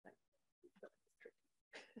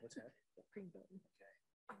What's that? The green button.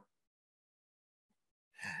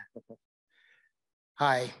 Okay.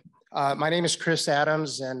 Hi, my name is Chris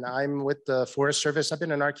Adams, and I'm with the Forest Service. I've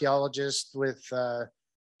been an archaeologist with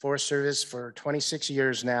Forest Service for 26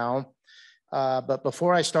 years now. But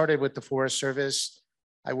before I started with the Forest Service,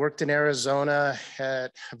 I worked in Arizona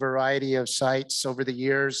at a variety of sites over the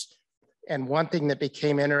years. And one thing that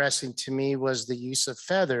became interesting to me was the use of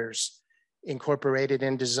feathers incorporated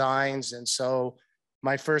in designs. And so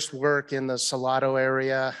my first work in the Salado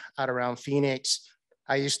area out around Phoenix,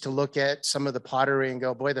 I used to look at some of the pottery and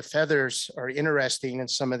go, boy, the feathers are interesting in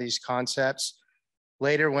some of these concepts.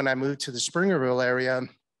 Later, when I moved to the Springerville area,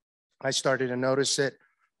 I started to notice it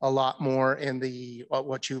a lot more in the,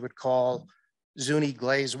 what you would call Zuni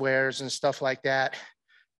glazewares and stuff like that.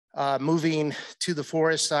 Moving to the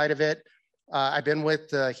forest side of it, I've been with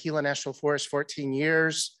the Gila National Forest 14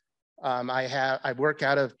 years. I work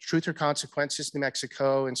out of Truth or Consequences, New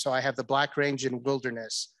Mexico. And so I have the Black Range and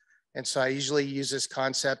Wilderness. And so I usually use this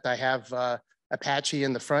concept. I have Apache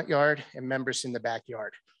in the front yard and Mimbres in the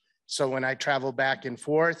backyard. So when I travel back and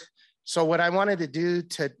forth, so what I wanted to do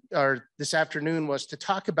this afternoon was to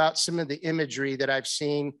talk about some of the imagery that I've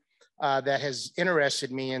seen that has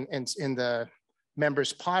interested me in the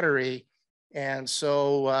Mimbres pottery. And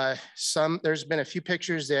so there's been a few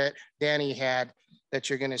pictures that Danny had that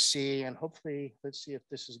you're gonna see, and hopefully, let's see if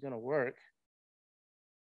this is gonna work.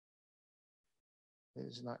 It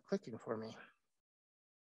is not clicking for me.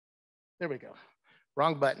 There we go,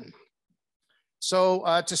 wrong button.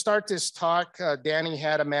 So to start this talk, Danny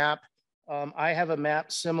had a map. I have a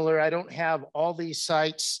map similar. I don't have all these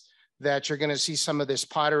sites that you're gonna see some of this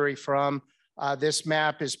pottery from. This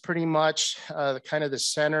map is pretty much kind of the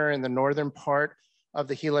center and the northern part of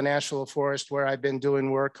the Gila National Forest, where I've been doing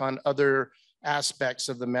work on other aspects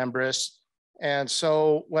of the Mimbres. And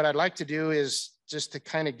so what I'd like to do is just to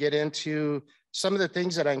kind of get into some of the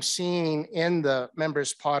things that I'm seeing in the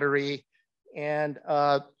Mimbres pottery. And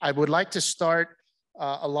I would like to start,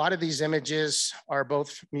 a lot of these images are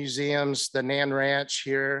both museums, the NAN Ranch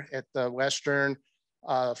here at the Western,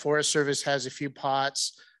 Forest Service has a few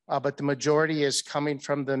pots, but the majority is coming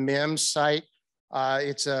from the Mimbres site.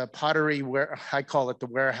 It's a pottery where I call it the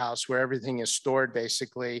warehouse, where everything is stored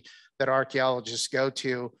basically that archaeologists go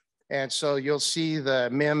to. And so you'll see the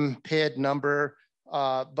MIM PID number.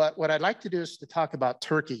 But what I'd like to do is to talk about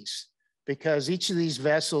turkeys, because each of these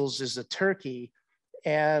vessels is a turkey.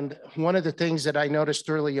 And one of the things that I noticed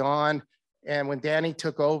early on, and when Danny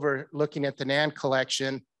took over looking at the NAN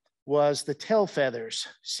collection, was the tail feathers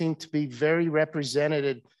seemed to be very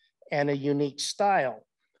represented and a unique style.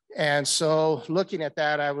 And so looking at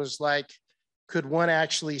that, I was like, could one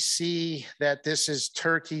actually see that this is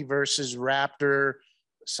turkey versus raptor,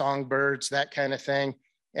 songbirds, that kind of thing?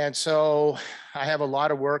 And so I have a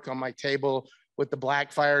lot of work on my table with the black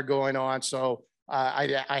fire going on. So I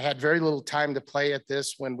had very little time to play at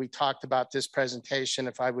this when we talked about this presentation,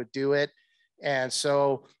 if I would do it. And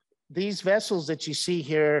so these vessels that you see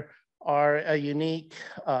here are a unique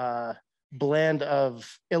blend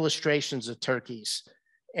of illustrations of turkeys.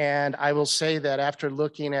 And I will say that after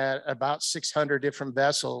looking at about 600 different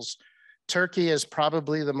vessels, turkey is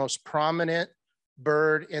probably the most prominent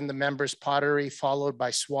bird in the Mimbres pottery, followed by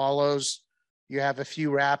swallows. You have a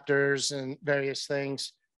few raptors and various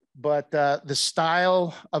things, but the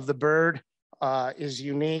style of the bird is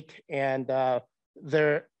unique. And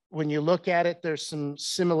when you look at it, there's some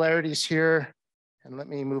similarities here. And let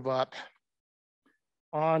me move up.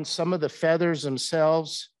 On some of the feathers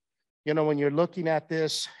themselves, you know, when you're looking at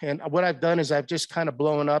this, and what I've done is I've just kind of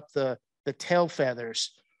blown up the tail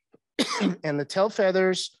feathers. And the tail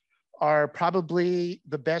feathers are probably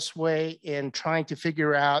the best way in trying to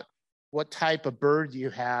figure out what type of bird you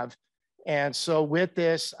have. And so with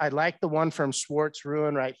this, I like the one from Swartz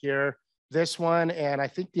Ruin right here, this one, and I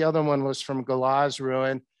think the other one was from Galaz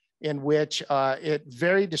Ruin, in which it's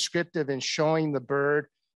very descriptive in showing the bird.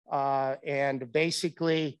 And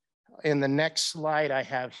basically, in the next slide I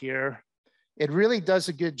have here, it really does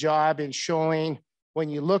a good job in showing when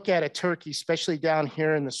you look at a turkey, especially down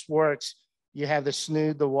here in the Swartz, you have the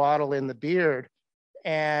snood, the wattle, and the beard.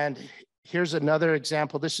 And here's another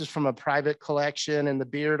example. This is from a private collection and the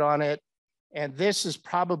beard on it. And this is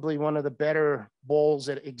probably one of the better bowls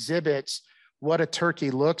that exhibits what a turkey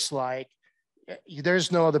looks like.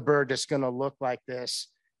 There's no other bird that's gonna look like this.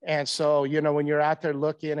 And so, you know, when you're out there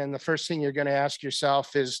looking, and the first thing you're gonna ask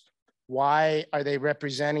yourself is, why are they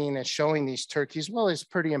representing and showing these turkeys? Well, it's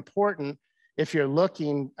pretty important if you're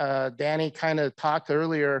looking. Danny kind of talked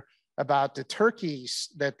earlier about the turkeys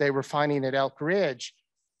that they were finding at Elk Ridge.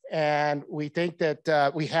 And we think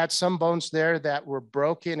that we had some bones there that were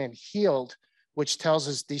broken and healed, which tells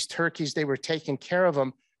us these turkeys, they were taking care of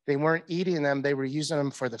them. They weren't eating them, they were using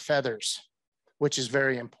them for the feathers, which is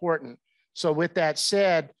very important. So with that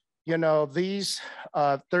said, you know, these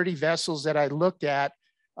 30 vessels that I looked at,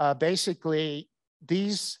 basically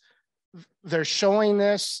they're showing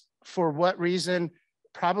this for what reason?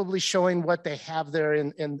 Probably showing what they have there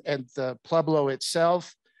in the Pueblo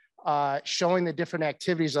itself, showing the different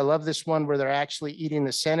activities. I love this one where they're actually eating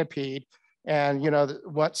the centipede. And you know,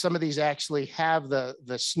 what some of these actually have the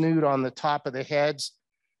snoot on the top of the heads.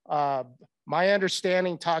 My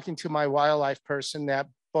understanding, talking to my wildlife person, that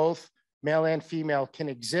both male and female can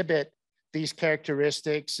exhibit these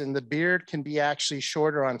characteristics, and the beard can be actually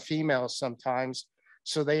shorter on females sometimes.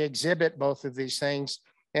 So they exhibit both of these things.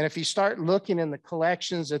 And if you start looking in the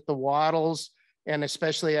collections at the wattles, and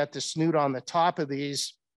especially at the snoot on the top of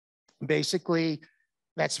these, basically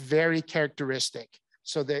that's very characteristic.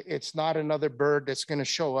 So that it's not another bird that's going to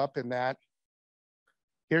show up in that.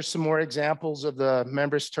 Here's some more examples of the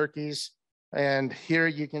Mimbres turkeys. And here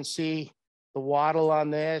you can see the wattle on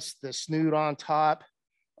this, the snoot on top.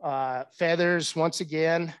 Feathers, once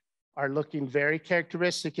again, are looking very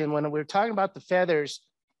characteristic. And when we're talking about the feathers,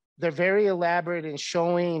 they're very elaborate in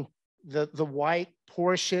showing the white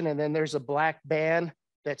portion, and then there's a black band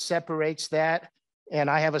that separates that. And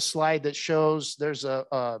I have a slide that shows there's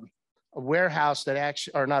a warehouse that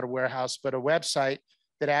actually, or not a warehouse, but a website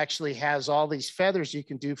that actually has all these feathers you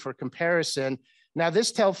can do for comparison. Now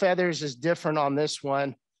this tail feathers is different on this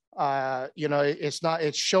one. You know,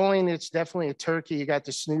 it's showing it's definitely a turkey. You got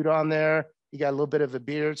the snoot on there. You got a little bit of a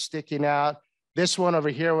beard sticking out. This one over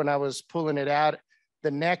here, when I was pulling it out,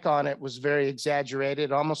 the neck on it was very exaggerated.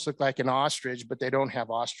 It almost looked like an ostrich, but they don't have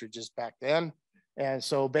ostriches back then. And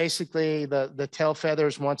so basically the tail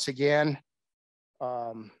feathers, once again,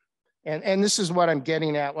 and this is what I'm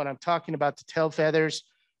getting at when I'm talking about the tail feathers.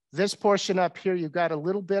 This portion up here, you've got a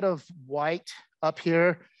little bit of white up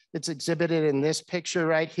here. It's exhibited in this picture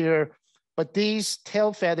right here. But these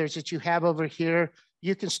tail feathers that you have over here,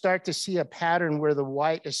 you can start to see a pattern where the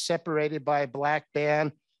white is separated by a black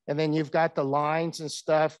band. And then you've got the lines and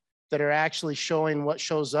stuff that are actually showing what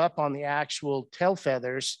shows up on the actual tail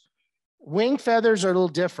feathers. Wing feathers are a little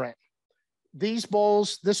different. These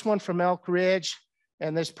bowls, this one from Elk Ridge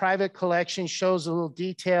and this private collection shows a little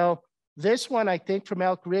detail. This one, I think from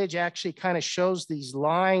Elk Ridge, actually kind of shows these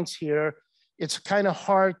lines here. It's kind of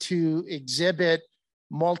hard to exhibit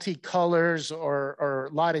multicolors or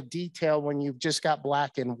a lot of detail when you've just got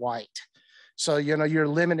black and white. So, you know, you're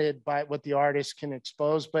limited by what the artist can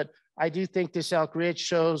expose. But I do think this Elk Ridge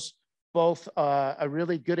shows both a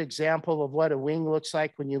really good example of what a wing looks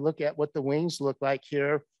like when you look at what the wings look like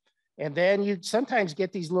here. And then you sometimes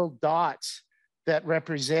get these little dots that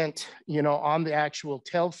represent, you know, on the actual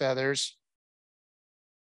tail feathers.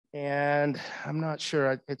 And I'm not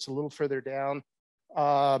sure, it's a little further down.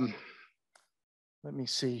 Let me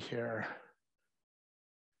see here.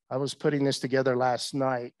 I was putting this together last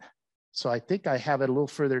night, so I think I have it a little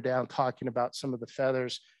further down talking about some of the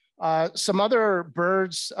feathers. Some other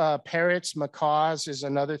birds, parrots, macaws is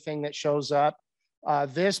another thing that shows up.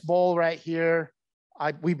 This bowl right here,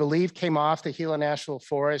 we believe came off the Gila National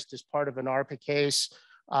Forest as part of an ARPA case.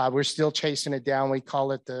 We're still chasing it down. We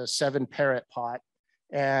call it the 7 parrot pot.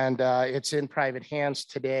 And it's in private hands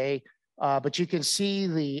today. But you can see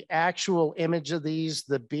the actual image of these,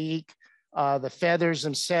 the beak, the feathers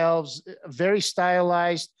themselves, very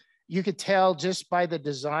stylized. You could tell just by the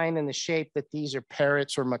design and the shape that these are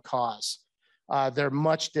parrots or macaws. They're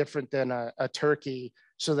much different than a turkey,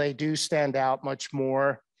 so they do stand out much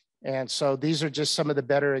more. And so these are just some of the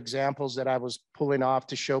better examples that I was pulling off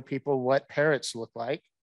to show people what parrots look like.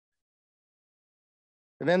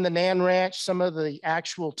 And then the NAN Ranch, some of the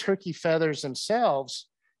actual turkey feathers themselves.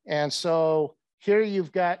 And so here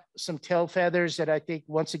you've got some tail feathers that I think,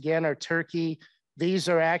 once again, are turkey. These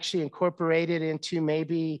are actually incorporated into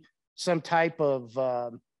maybe some type of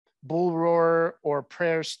bull roar or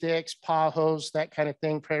prayer sticks, pahos, that kind of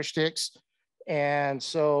thing, prayer sticks. And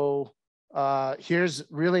so here's a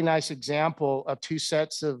really nice example of 2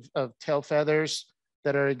 sets of tail feathers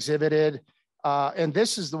that are exhibited. And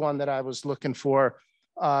this is the one that I was looking for.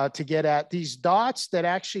 To get at these dots that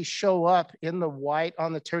actually show up in the white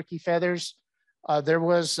on the turkey feathers. There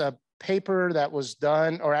was a paper that was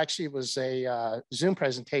done, or actually it was a Zoom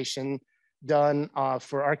presentation done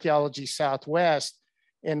for Archaeology Southwest,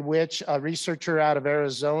 in which a researcher out of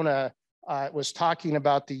Arizona was talking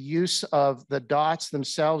about the use of the dots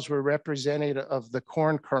themselves were representative of the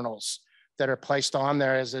corn kernels that are placed on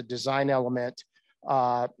there as a design element.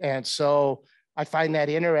 And so I find that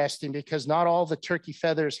interesting because not all the turkey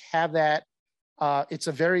feathers have that. It's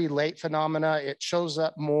a very late phenomena. It shows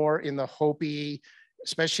up more in the Hopi,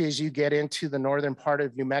 especially as you get into the northern part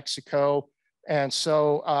of New Mexico. And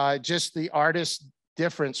so just the artist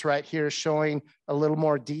difference right here showing a little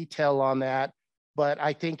more detail on that. But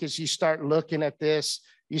I think as you start looking at this,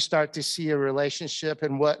 you start to see a relationship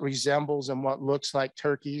and what resembles and what looks like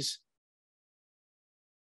turkeys.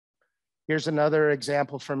 Here's another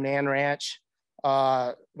example from NAN Ranch.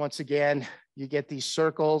 Once again, you get these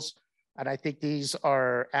circles, and I think these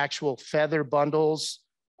are actual feather bundles.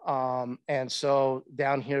 And so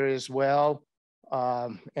down here as well.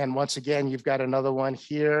 And once again, you've got another one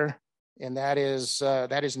here, and that is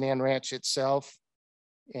NAN Ranch itself.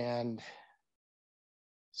 And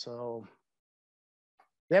so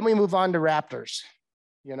then we move on to raptors.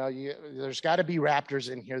 You know, there's got to be raptors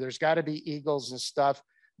in here. There's got to be eagles and stuff.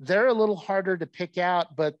 They're a little harder to pick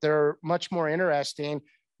out, but they're much more interesting.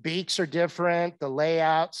 Beaks are different. The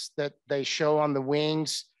layouts that they show on the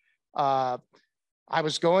wings. I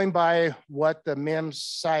was going by what the MIMS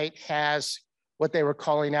site has, what they were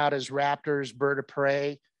calling out as raptors, bird of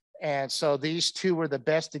prey. And so these two were the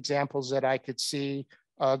best examples that I could see.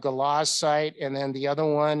 Gila's site, and then the other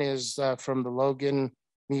one is from the Logan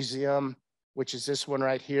Museum, which is this one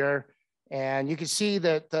right here. And you can see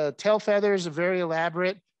that the tail feathers are very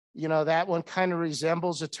elaborate. You know, that one kind of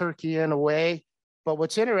resembles a turkey in a way. But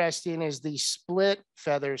what's interesting is the split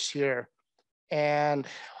feathers here. And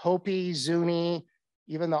Hopi, Zuni,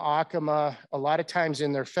 even the Acoma, a lot of times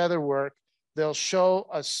in their feather work, they'll show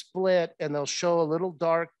a split and they'll show a little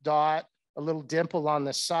dark dot, a little dimple on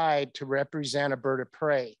the side to represent a bird of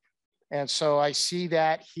prey. And so I see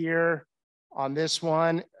that here on this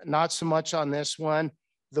one, not so much on this one.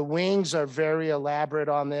 The wings are very elaborate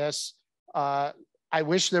on this. I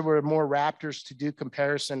wish there were more raptors to do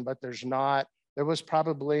comparison, but there's not. There was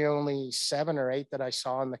probably only 7 or 8 that I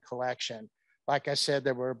saw in the collection. Like I said,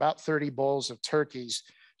 there were about 30 bowls of turkeys.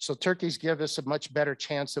 So turkeys give us a much better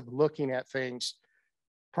chance of looking at things.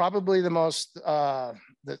 Probably the most, the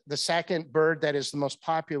second bird that is the most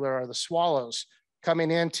popular are the swallows. Coming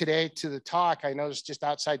in today to the talk, I noticed just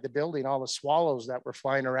outside the building, all the swallows that were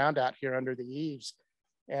flying around out here under the eaves.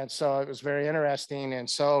 And so it was very interesting. And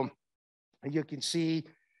so you can see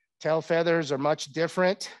tail feathers are much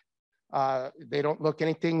different. They don't look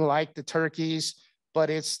anything like the turkeys, but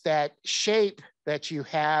it's that shape that you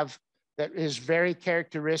have that is very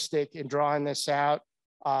characteristic in drawing this out.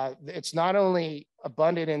 It's not only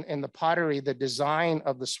abundant in the pottery, the design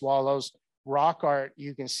of the swallows, rock art,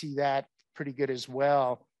 you can see that pretty good as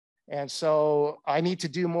well. And so I need to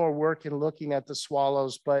do more work in looking at the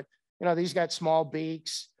swallows, but you know, these got small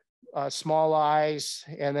beaks, small eyes,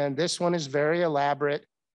 and then this one is very elaborate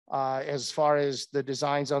as far as the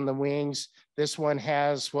designs on the wings. This one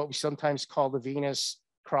has what we sometimes call the Venus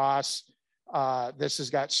cross. This has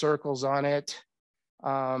got circles on it.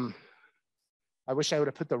 I wish I would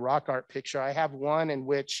have put the rock art picture. I have one in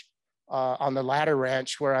which on the Ladder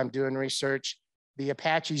Ranch where I'm doing research, the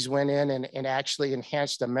Apaches went in and actually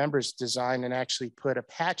enhanced the Mimbres design and actually put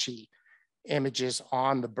Apache images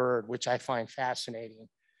on the bird, which I find fascinating.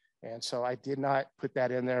 And so I did not put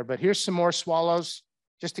that in there, but here's some more swallows,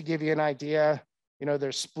 just to give you an idea. You know,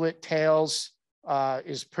 their split tails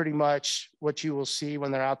is pretty much what you will see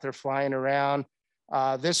when they're out there flying around.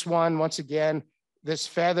 This one, once again, this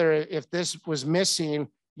feather, if this was missing,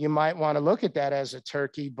 you might want to look at that as a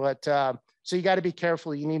turkey, but so you got to be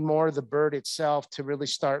careful. You need more of the bird itself to really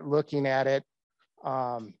start looking at it.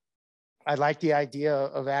 I like the idea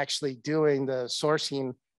of actually doing the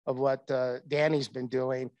sourcing of what Danny's been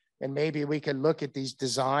doing, and maybe we could look at these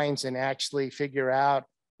designs and actually figure out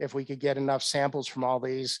if we could get enough samples from all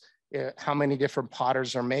these, how many different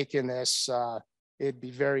potters are making this. It'd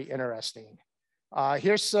be very interesting.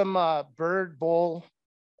 Here's some bird bowl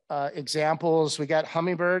examples. We got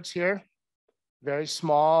hummingbirds here, very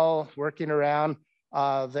small, working around.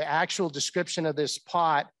 The actual description of this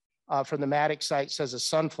pot from the Matic site says a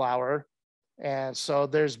sunflower. And so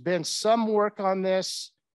there's been some work on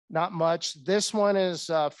this, not much. This one is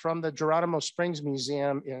from the Geronimo Springs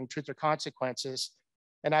Museum in Truth or Consequences.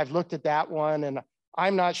 And I've looked at that one and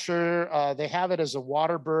I'm not sure, they have it as a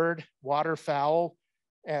water bird, waterfowl.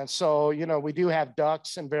 And so, you know, we do have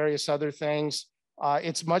ducks and various other things.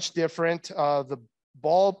 It's much different. The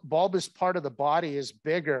bulbous part of the body is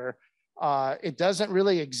bigger. It doesn't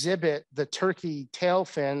really exhibit the turkey tail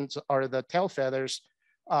fins or the tail feathers.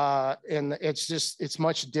 And it's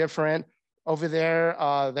much different. Over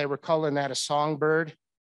there, they were calling that a songbird.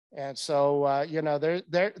 And so, you know,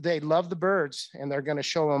 they love the birds and they're going to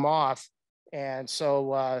show them off. And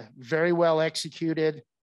so very well executed.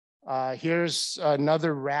 Here's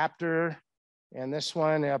another raptor, and this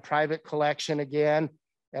one, a private collection again.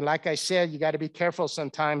 And like I said, you got to be careful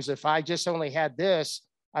sometimes. If I just only had this,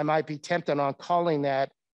 I might be tempted on calling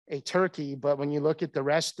that a turkey. But when you look at the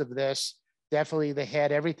rest of this, definitely the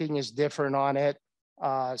head, everything is different on it.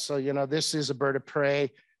 So, you know, this is a bird of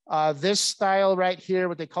prey. This style right here,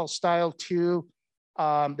 what they call style 2,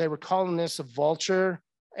 they were calling this a vulture,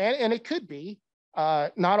 and it could be.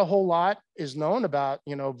 Not a whole lot is known about,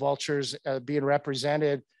 you know, vultures being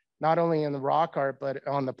represented, not only in the rock art, but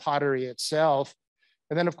on the pottery itself.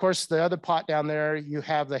 And then, of course, the other pot down there, you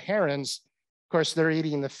have the herons. Of course, they're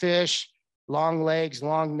eating the fish, long legs,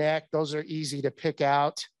 long neck. Those are easy to pick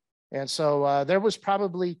out. And so there was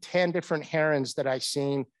probably 10 different herons that I've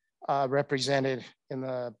seen represented in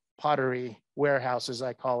the pottery warehouse, as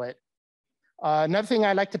I call it. Another thing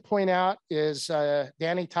I'd like to point out is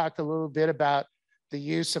Danny talked a little bit about the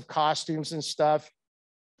use of costumes and stuff.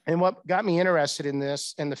 And what got me interested in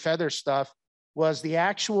this and the feather stuff was the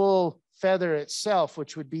actual feather itself,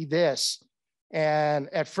 which would be this. And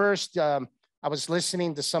at first, I was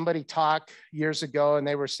listening to somebody talk years ago, and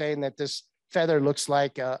they were saying that this feather looks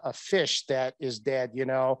like a fish that is dead,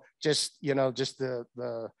 just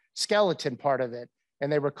the skeleton part of it.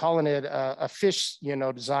 And they were calling it a fish,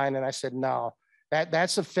 design. And I said, no,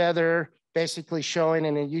 that's a feather basically showing.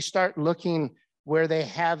 And then you start looking where they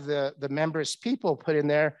have the Mimbres people put in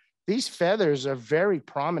there. These feathers are very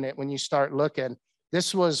prominent when you start looking.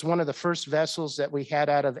 This was one of the first vessels that we had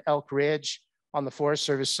out of Elk Ridge on the Forest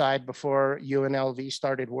Service side before UNLV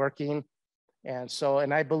started working. And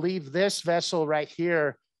I believe this vessel right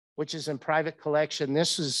here, which is in private collection,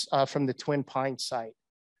 this is from the Twin Pines site,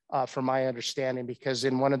 from my understanding, because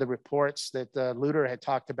in one of the reports that Luder had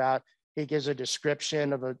talked about, he gives a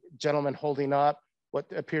description of a gentleman holding up what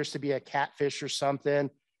appears to be a catfish or something.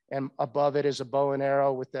 And above it is a bow and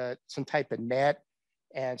arrow with some type of net.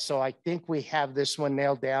 And so I think we have this one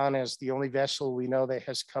nailed down as the only vessel we know that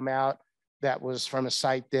has come out that was from a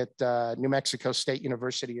site that New Mexico State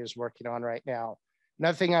University is working on right now.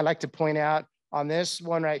 Another thing I'd like to point out on this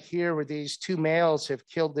one right here, where these two males have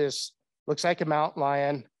killed this, looks like a mountain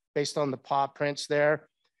lion based on the paw prints there,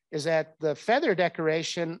 is that the feather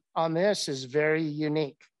decoration on this is very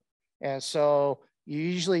unique. And so you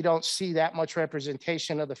usually don't see that much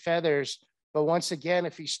representation of the feathers. But once again,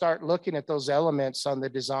 if you start looking at those elements on the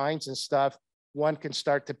designs and stuff, one can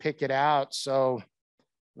start to pick it out. So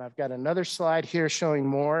I've got another slide here showing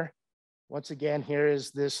more. Once again, here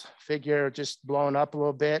is this figure just blown up a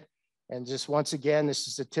little bit. And just once again, this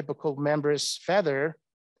is a typical Mimbres feather.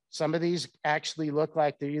 Some of these actually look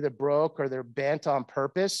like they're either broke or they're bent on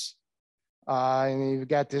purpose. And you've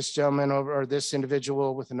got this gentleman or this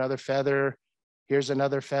individual with another feather. Here's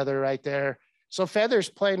another feather right there. So feathers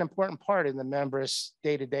play an important part in the Mimbres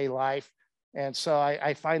day-to-day life. And so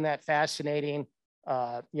I find that fascinating,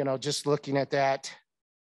 just looking at that.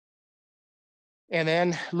 And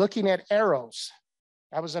then looking at arrows.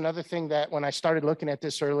 That was another thing that when I started looking at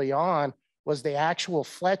this early on was the actual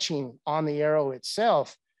fletching on the arrow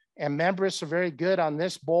itself. And Mimbres are very good on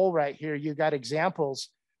this bowl right here. You got examples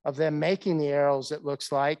of them making the arrows, it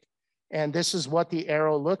looks like. And this is what the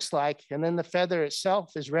arrow looks like. And then the feather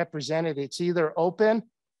itself is represented. It's either open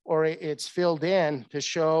or it's filled in to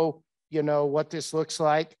show, what this looks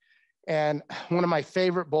like. And one of my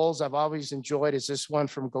favorite bowls I've always enjoyed is this one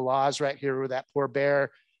from Gala's right here, where that poor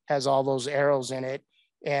bear has all those arrows in it.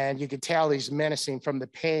 And you can tell he's menacing from the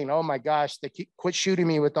pain. Oh my gosh, they quit shooting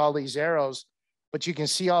me with all these arrows. But you can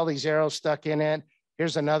see all these arrows stuck in it.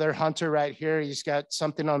 Here's another hunter right here. He's got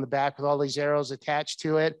something on the back with all these arrows attached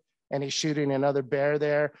to it, and he's shooting another bear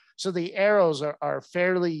there. So the arrows are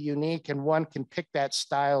fairly unique, and one can pick that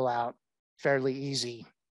style out fairly easy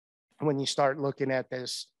when you start looking at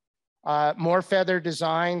this. More feather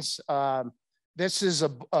designs. This is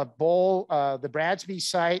a bowl. The Bradsby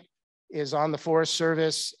site is on the Forest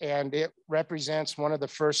Service, and it represents one of the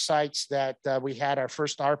first sites that we had our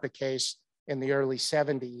first ARPA case in the early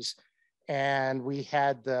 70s. And we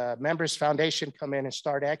had the Mimbres Foundation come in and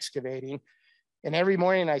start excavating. And every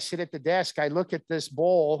morning I sit at the desk, I look at this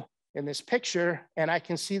bowl in this picture, and I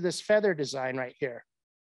can see this feather design right here.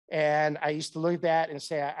 And I used to look at that and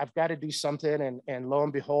say, I've got to do something. And lo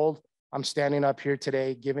and behold, I'm standing up here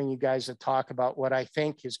today giving you guys a talk about what I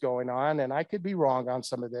think is going on. And I could be wrong on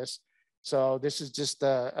some of this. So this is just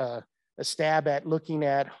a stab at looking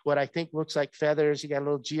at what I think looks like feathers. You got a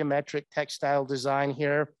little geometric textile design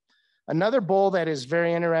here. Another bowl that is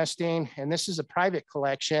very interesting, and this is a private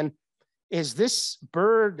collection, is this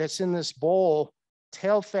bird that's in this bowl.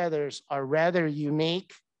 Tail feathers are rather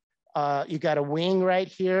unique. You got a wing right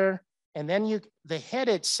here. And then the head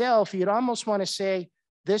itself, you'd almost want to say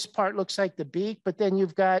this part looks like the beak, but then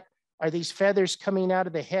you've got, are these feathers coming out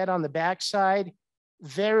of the head on the backside?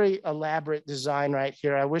 Very elaborate design right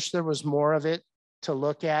here. I wish there was more of it to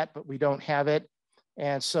look at, but we don't have it.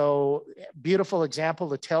 And so beautiful example,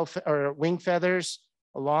 the tail or wing feathers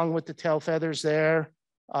along with the tail feathers there.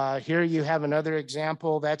 Here you have another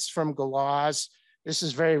example that's from Gila's. This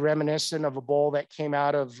is very reminiscent of a bowl that came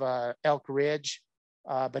out of Elk Ridge,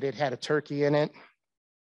 but it had a turkey in it.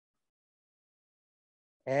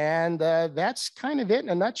 And that's kind of it in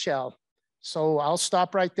a nutshell. So I'll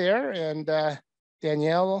stop right there. And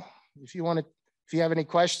Danielle, if you have any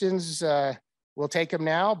questions, we'll take them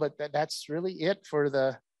now. But that's really it for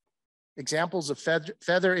the examples of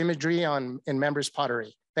feather imagery in Mimbres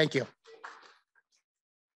pottery. Thank you.